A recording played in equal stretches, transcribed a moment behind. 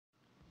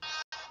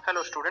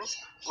Hello students,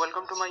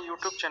 welcome to my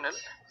YouTube channel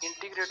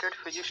Integrated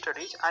Physics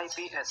Studies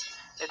IPS.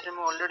 एथरे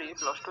मु already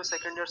plus 2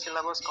 second year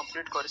syllabus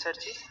complete कर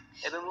सारछि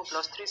एबे मु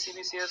plus 3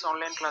 CBCS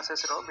online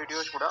classes रो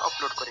videos गुडा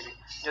upload करिवि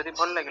जदि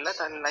भल लागिला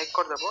ताले लाइक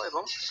कर देबो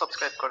एवं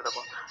सब्सक्राइब कर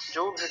देबो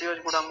जो वीडियोज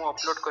गुडा मु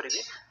अपलोड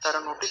करिवि तार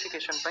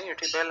नोटिफिकेशन पई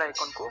एठी बेल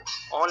आइकन को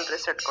ऑल रे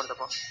सेट कर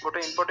देबो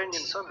गोटे इंपोर्टेंट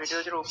जिंस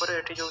वीडियोज रो ऊपर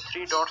एठी जो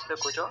 3 डॉट्स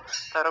देखुछो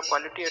तार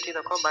क्वालिटी एठी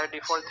देखो बाय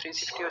डिफॉल्ट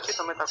 360 अछि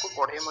तमे ताकू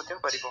बढ़े मध्ये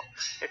परिबो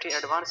एठी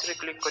एडवांस रे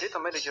क्लिक करी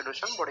तमे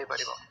रिजोल्यूशन बढ़े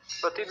परिबो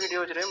प्रति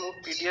वीडियोज रे मु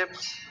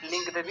पीडीएफ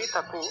लिंक देबी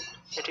ताकू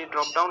एठी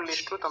ड्रॉप डाउन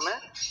लिस्ट रो तमे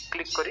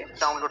क्लिक करी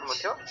डाउनलोड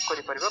मध्ये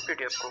करि परिबो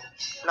पीडीएफ को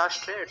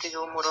लास्ट रे एठी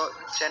जो मोर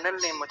चैनल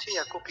नेम अछि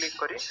याकू क्लिक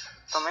करी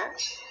तमे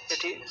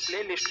एठी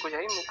प्ले लिस्ट को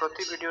जाई मु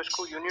प्रति वीडियोज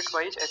को unit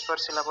wise as per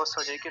syllabus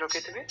सजाई के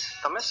रखिथिबी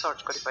तमे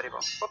सर्च करि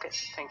परिबो okay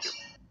thank you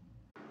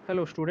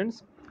hello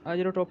students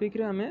आज टॉपिक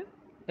रे हमें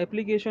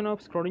application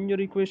of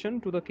Schrödinger equation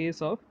two the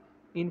case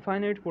of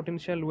infinite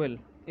potential well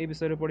ए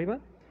विषय रे पढ़िबा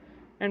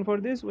and for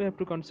this we have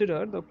to consider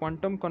the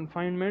quantum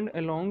confinement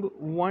along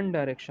one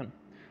direction.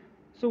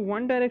 So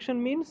one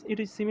direction means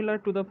it is similar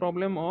to the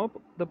problem of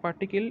the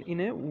particle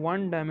in a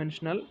one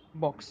dimensional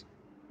box,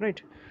 right?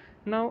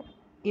 Now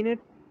in a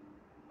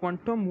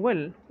quantum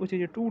well, which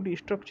is a 2D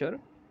structure,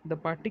 the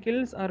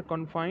particles are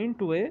confined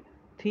to a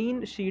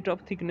thin sheet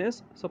of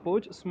thickness,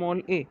 suppose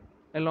small a,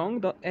 along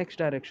the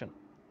x direction.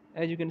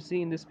 As you can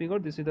see in this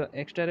figure, this is the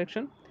x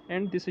direction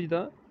and this is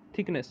the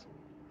thickness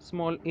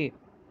small a,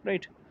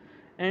 right?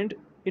 And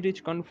it is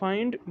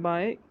confined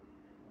by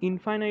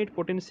infinite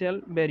potential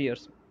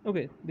barriers.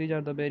 Okay, these are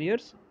the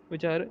barriers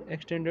which are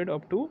extended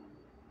up to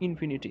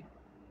infinity,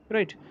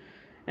 right?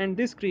 And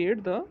this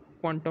creates the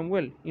quantum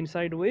well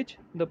inside which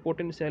the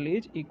potential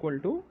is equal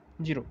to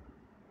 0.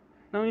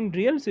 Now in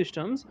real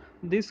systems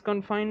this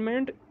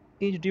confinement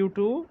is due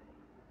to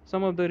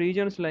some of the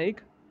regions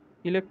like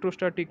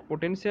electrostatic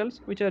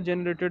potentials which are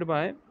generated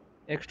by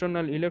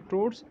external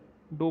electrodes,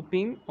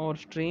 doping or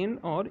strain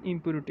or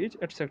impurities,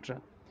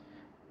 etc.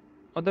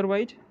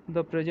 Otherwise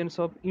the presence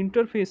of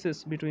interfaces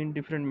between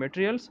different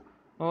materials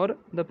or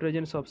the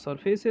presence of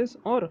surfaces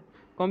or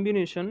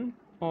combination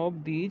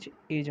of these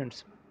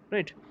agents,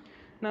 right?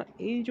 Now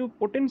ये जो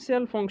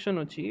potential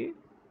function अछि,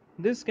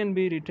 this can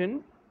be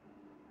written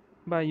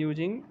by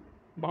using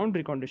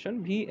boundary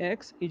condition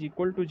Vx is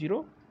equal to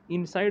 0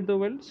 inside the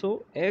well,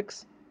 so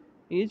x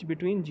is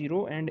between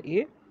 0 and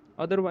a,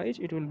 otherwise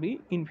it will be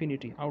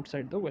infinity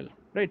outside the well,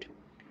 right?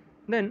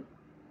 Then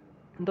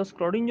the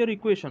Schrodinger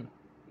equation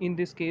in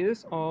this case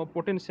of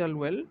potential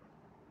well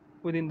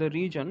within the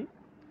region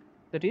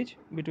that is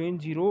between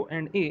 0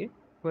 and a,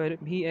 where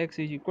Vx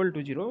is equal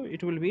to 0,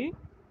 it will be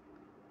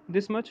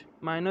this much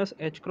minus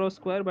h cross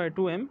square by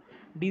 2m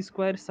d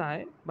square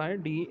psi by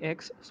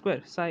dx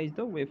square. Psi is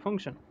the wave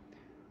function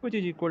which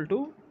is equal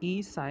to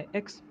E psi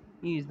x.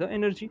 E is the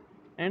energy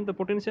and the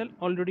potential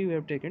already we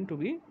have taken to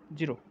be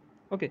 0.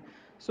 Okay,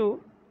 so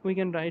we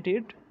can write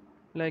it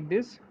like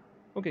this.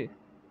 Okay,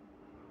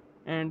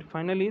 and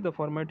finally the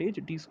format is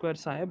d square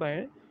psi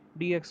by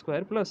dx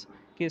square plus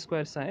k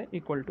square psi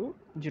equal to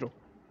 0,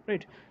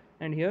 right?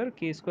 And here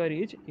k square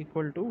is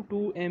equal to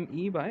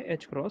 2me by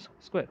h cross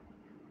square.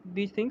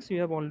 These things you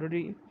have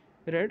already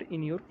read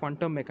in your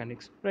quantum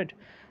mechanics, right?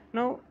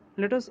 Now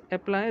let us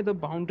apply the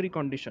boundary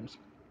conditions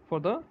for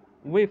the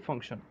wave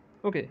function.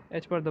 Okay,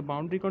 as per the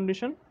boundary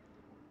condition,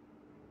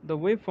 the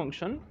wave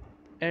function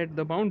at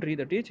the boundary,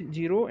 that is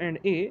 0 and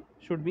a,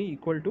 should be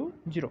equal to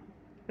 0,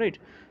 right?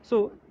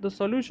 So the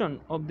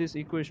solution of this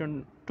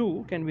equation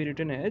 2 can be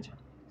written as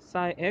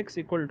psi x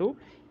equal to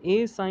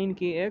a sin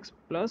kx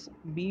plus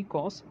b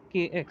cos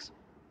kx,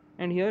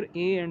 and here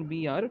a and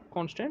b are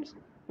constants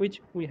which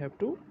we have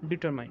to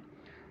determine.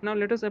 Now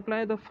let us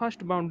apply the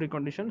first boundary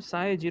condition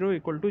psi 0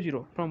 equal to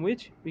 0, from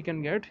which we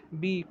can get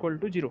b equal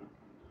to 0,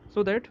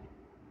 so that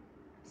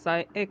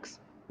psi x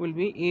will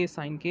be a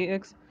sin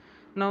kx.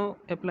 Now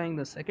applying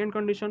the second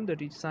condition,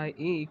 that is psi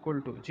a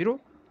equal to 0,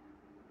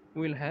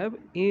 we will have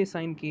a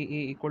sin ka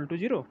equal to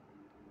 0,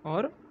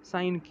 or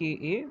sin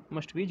ka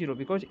must be 0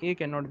 because a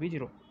cannot be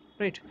 0,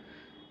 right?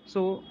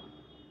 So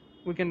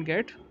we can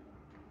get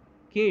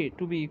k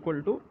to be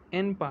equal to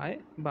n pi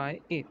by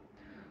a.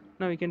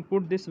 Now we can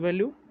put this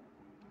value,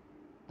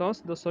 thus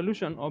the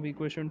solution of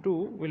equation 2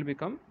 will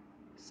become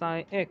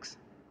psi x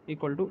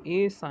equal to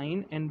a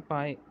sin n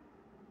pi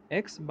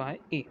x by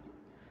a.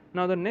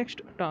 Now the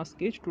next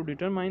task is to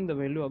determine the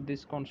value of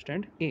this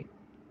constant a,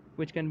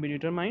 which can be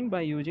determined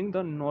by using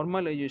the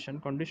normalization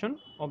condition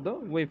of the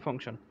wave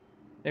function,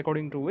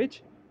 according to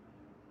which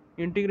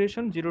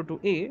integration 0 to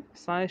a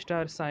psi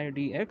star psi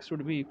dx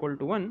should be equal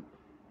to 1,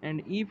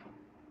 and if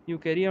you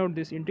carry out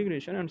this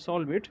integration and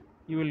solve it,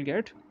 you will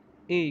get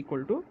a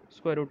equal to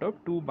square root of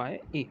 2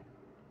 by a,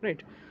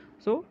 right?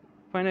 So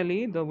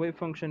finally the wave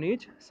function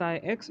is psi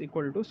x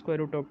equal to square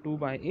root of 2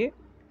 by a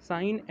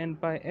sin n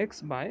pi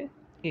x by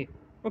a.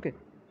 Okay,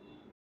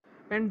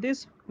 and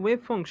this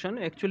wave function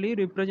actually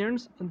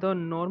represents the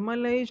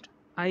normalized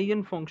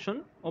eigen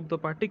function of the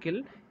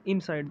particle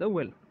inside the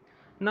well.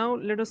 Now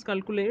let us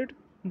calculate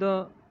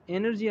the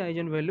energy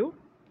eigenvalue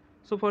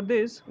So for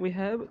this we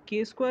have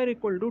k square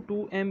equal to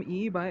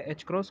 2me by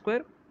h cross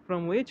square,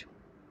 from which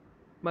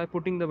by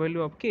putting the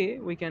value of k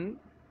we can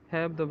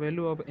have the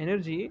value of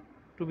energy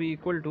to be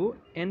equal to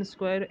n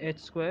square h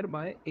square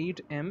by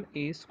 8m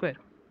a square.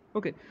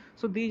 Okay,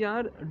 so these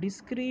are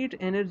discrete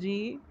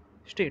energy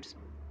states,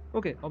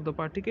 okay, of the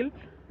particle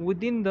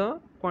within the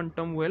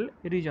quantum well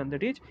region,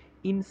 that is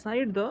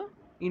inside the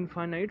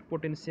infinite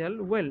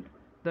potential well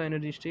the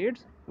energy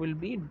states will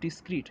be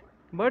discrete,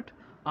 but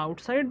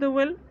outside the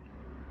well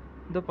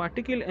the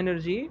particle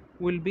energy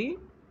will be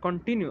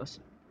continuous,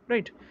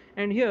 right?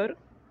 And here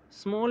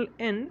small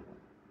n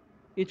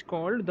is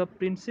called the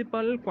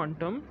principal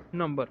quantum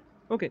number,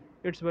 okay,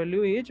 its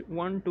value is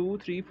 1 2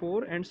 3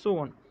 4 and so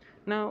on.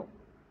 Now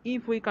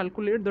if we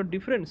calculate the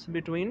difference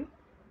between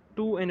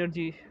two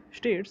energy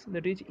states,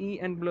 that is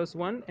En plus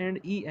 1 and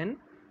En,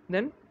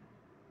 then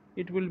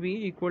it will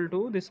be equal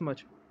to this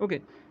much.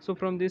 Okay, so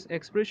from this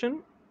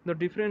expression the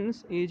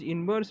difference is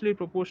inversely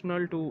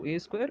proportional to a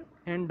square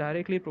and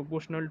directly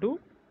proportional to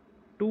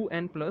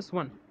 2n plus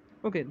 1.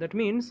 Okay, that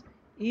means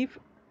if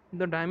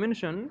the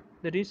dimension,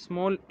 that is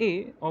small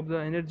a, of the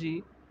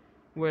energy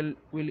will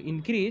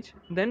increase,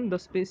 then the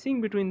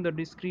spacing between the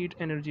discrete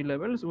energy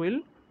levels will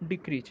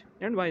decrease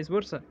and vice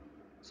versa.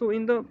 So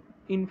in the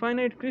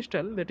infinite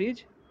crystal, that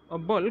is a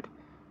bulk,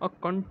 a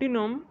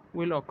continuum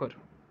will occur,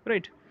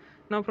 right?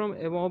 Now from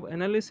above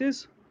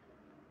analysis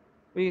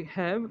we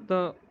have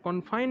the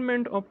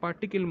confinement of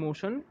particle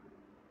motion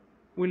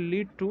will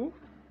lead to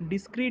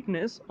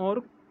discreteness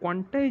or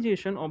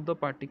quantization of the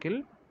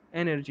particle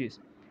energies,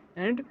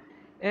 and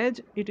as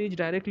it is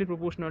directly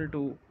proportional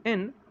to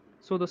n,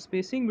 so the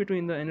spacing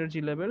between the energy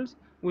levels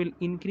will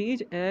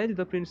increase as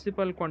the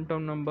principal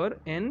quantum number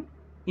n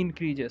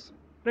increases,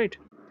 right?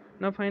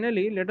 Now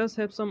finally let us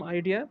have some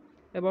idea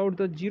about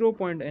the 0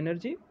 point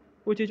energy,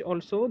 which is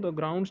also the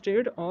ground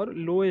state or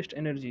lowest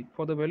energy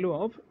for the value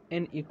of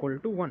n equal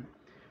to 1.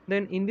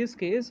 Then in this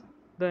case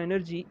the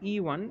energy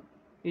E1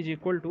 is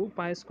equal to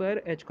pi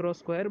square h cross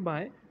square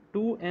by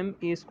 2m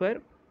a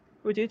square,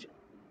 which is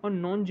a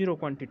non-zero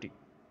quantity,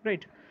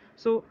 right?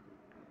 So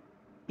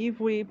if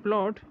we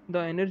plot the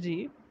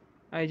energy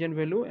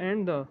eigenvalue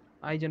and the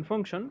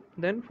eigenfunction,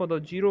 then for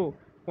the 0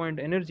 point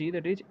energy,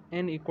 that is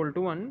n equal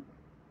to 1,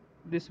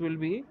 this will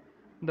be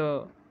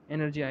the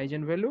energy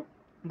eigenvalue,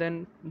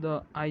 then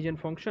the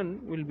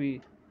eigenfunction will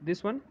be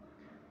this one,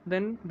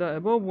 then the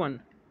above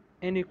one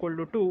n equal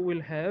to 2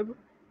 will have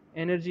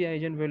energy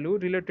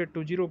eigenvalue related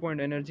to 0 point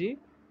energy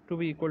to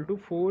be equal to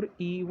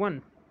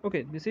 4e1.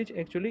 Okay, this is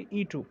actually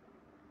e2,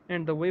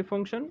 and the wave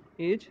function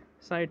is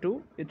psi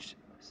 2, its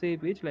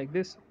shape is like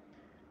this,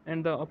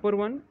 and the upper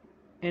one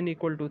n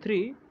equal to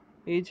 3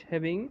 is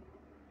having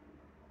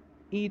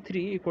e3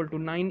 equal to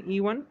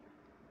 9e1,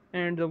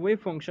 and the wave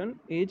function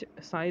is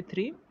psi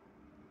 3,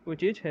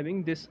 which is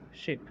having this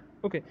shape.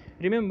 Okay,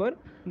 remember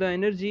the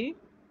energy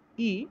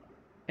E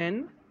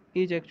n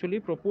is actually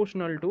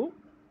proportional to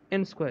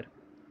n square,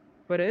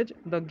 whereas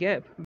the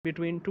gap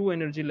between two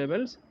energy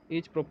levels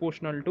is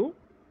proportional to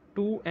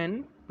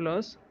 2n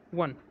plus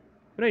 1,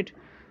 right?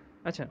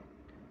 Acha,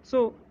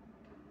 so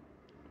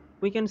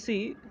we can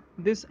see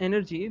this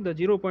energy, the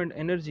 0 point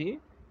energy,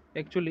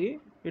 actually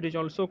it is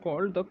also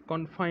called the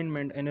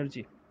confinement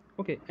energy.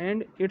 Okay,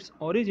 and its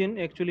origin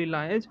actually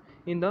lies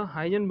in the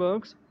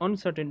Heisenberg's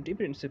uncertainty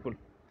principle.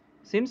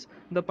 Since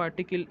the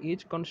particle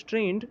is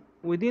constrained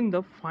within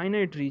the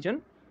finite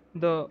region,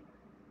 the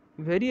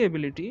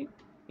variability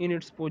in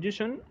its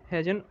position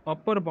has an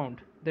upper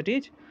bound, that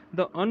is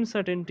the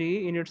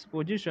uncertainty in its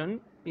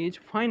position is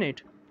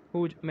finite,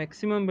 whose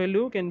maximum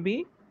value can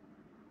be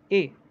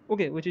a,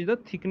 okay, which is the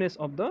thickness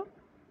of the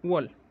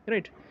wall,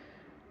 right?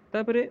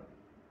 तापरे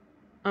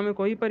आमे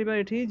कहि परिबा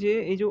एठी जे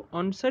ए जो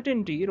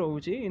uncertainty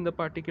रहुची in the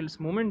particle's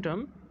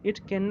momentum,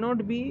 it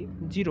cannot be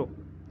zero.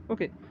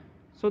 Okay,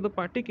 so the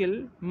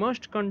particle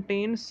must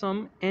contain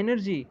some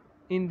energy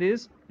in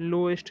this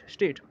lowest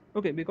state.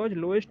 Okay, because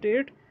lowest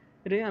state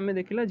रे आमे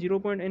देखिला 0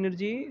 point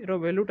energy रो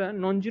value टा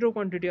non zero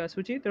quantity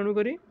आसुची, तेणु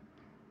करी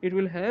it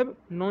will have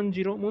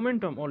non-zero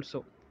momentum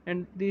also,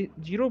 and the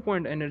 0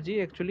 point energy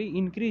actually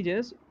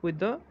increases with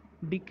the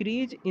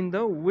decrease in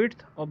the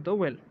width of the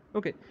well.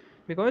 Okay,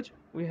 because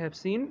we have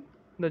seen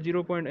the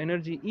 0 point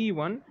energy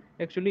E1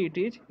 actually it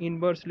is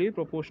inversely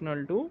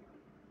proportional to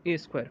a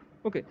square.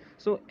 Okay,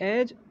 so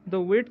as the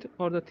width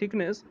or the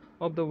thickness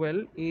of the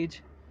well is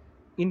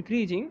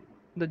increasing,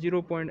 the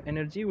 0 point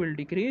energy will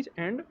decrease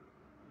and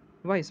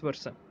vice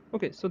versa.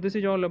 Okay, so this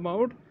is all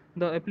about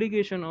the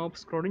application of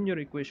Schrodinger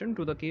equation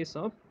to the case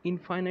of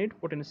infinite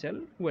potential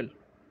well.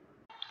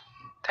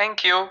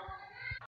 Thank you.